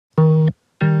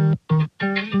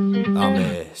I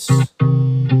miss.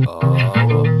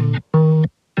 Oh,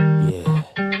 yeah,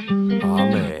 I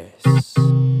miss.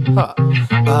 Ha.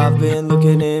 I've been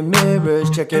looking in mirrors,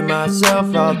 checking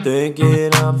myself out, thinking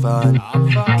I'm fine.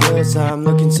 Cause I'm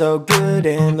looking so good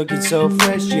and looking so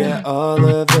fresh, yeah, all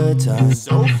of the time.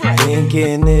 So fresh.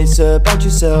 Thinking this about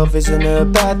yourself isn't a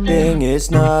bad thing, it's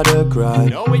not a crime.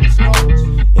 No, it's not.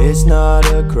 It's not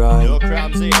a crime, No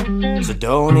crimes here. so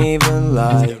don't even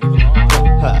lie. Don't even lie.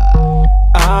 Ha.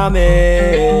 I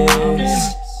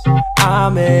miss, I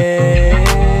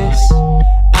miss,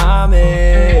 I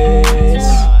miss,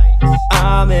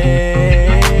 I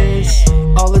miss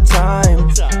all the time.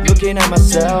 Looking at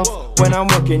myself when I'm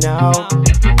working out.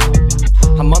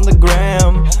 I'm on the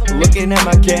gram, looking at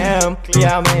my cam.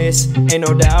 Yeah, I miss, ain't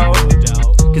no doubt.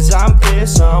 Cause I'm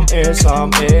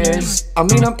is. I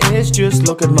mean I'm is, just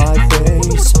look at my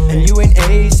face. And you ain't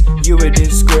ace, you a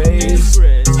disgrace.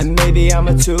 And maybe I'm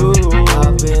a tool.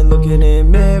 I've been looking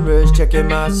in mirrors, checking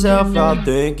myself out,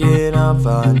 thinking I'm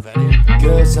fine.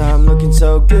 Cause I'm looking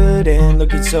so good and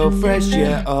looking so fresh,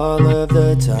 yeah, all of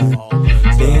the time.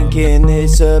 Thinking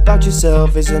this about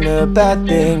yourself isn't a bad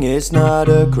thing, it's not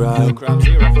a crime. No crimes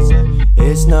here, officer.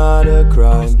 It's not a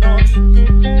crime, Not.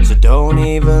 so don't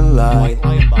even lie.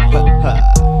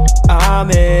 I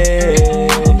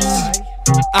miss,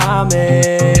 I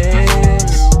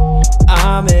miss,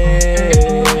 I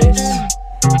miss,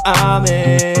 I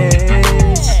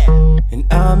miss, and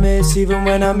I miss even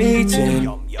when I'm eating,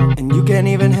 and you can't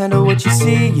even handle what you're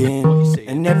seeing.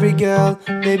 And every girl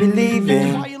they be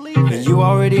leaving, Why you leaving? and you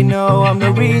already know I'm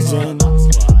the reason.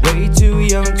 Way too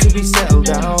young to be settled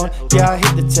down. Yeah, I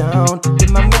hit the town with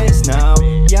my miss now.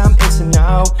 Yeah, I'm issing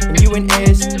now, and you ain't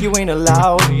is, you ain't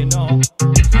allowed. You know.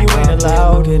 You ain't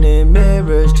allowed. Looking in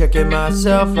mirrors, checking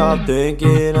myself out,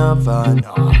 thinking I'm fine.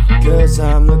 Cause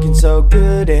I'm looking so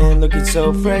good and looking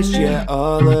so fresh, yeah,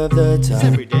 all of the time.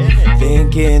 Every day, man.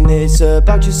 Thinking this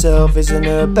about yourself isn't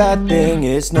a bad thing,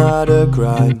 it's not a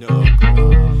crime. No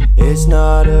crime. It's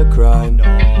not a crime,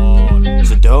 No.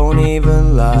 so don't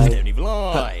even lie. Don't even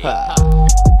lie.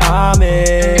 I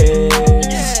miss,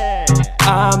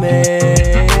 I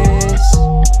miss,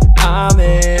 I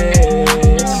miss,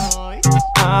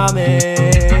 I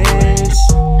miss,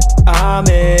 I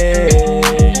miss,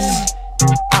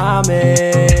 I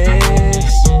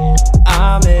miss,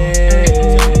 I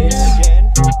miss,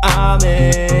 I miss.